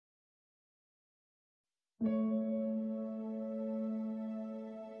I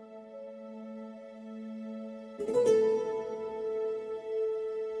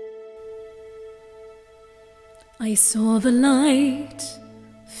saw the light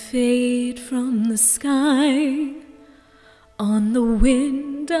fade from the sky. On the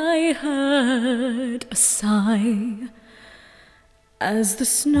wind I heard a sigh. As the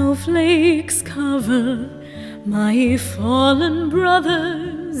snowflakes cover my fallen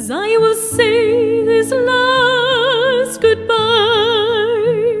brothers, I will say this last goodbye.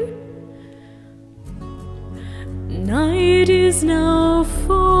 Night is now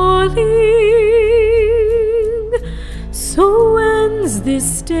falling, so ends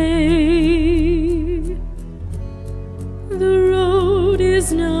this day. The road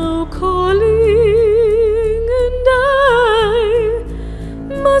is now calling, and I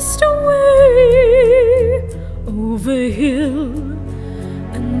must away over hill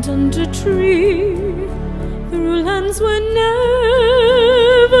and under tree, through lands where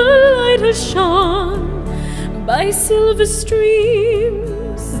never light has shone, by silver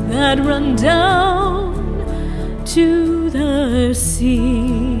streams that run down to the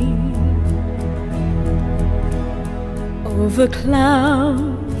sea. Over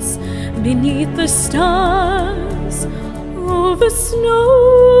clouds, beneath the stars, over snow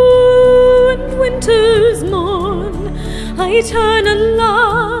and winter's morn, I turn at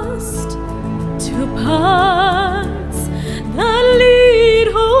last to paths that lead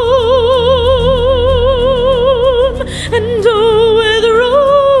home. And oh, where the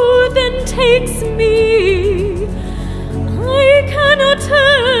road then takes me, I cannot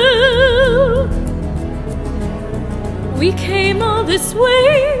tell. We came all this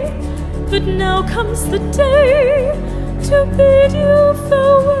way, but now comes the day to bid you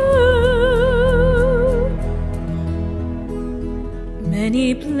farewell.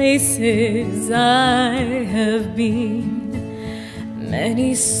 Many places I have been,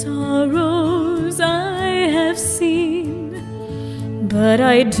 many sorrows I have seen, but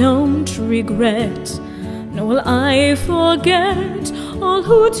I don't regret, nor will I forget all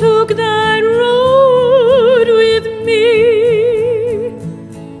who took that road with me.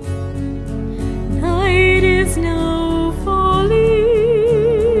 Night is now falling,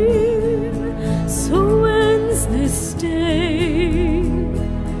 so ends this day.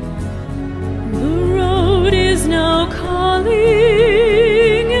 The road is now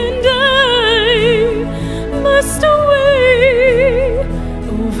calling, and I must away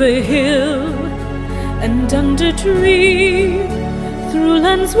over hill and under tree, through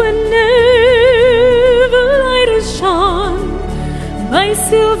lands where never light has shone, by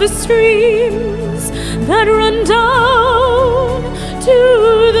silver streams that run down to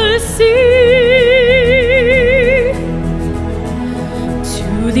the sea.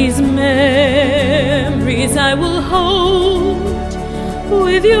 To these memories I will hold,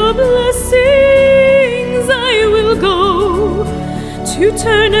 with your blessings I will go, to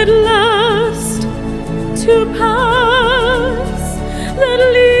turn at last to paths that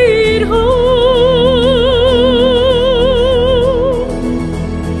lead home.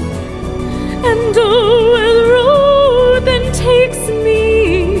 And oh, where the road then takes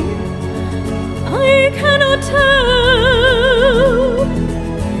me, I cannot tell.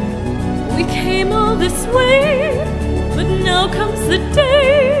 We came all this way, but now comes the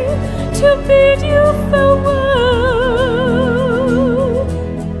day to bid you farewell.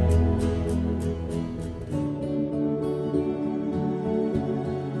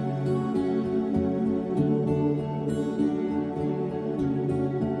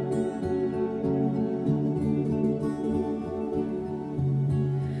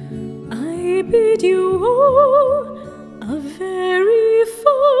 I bid you all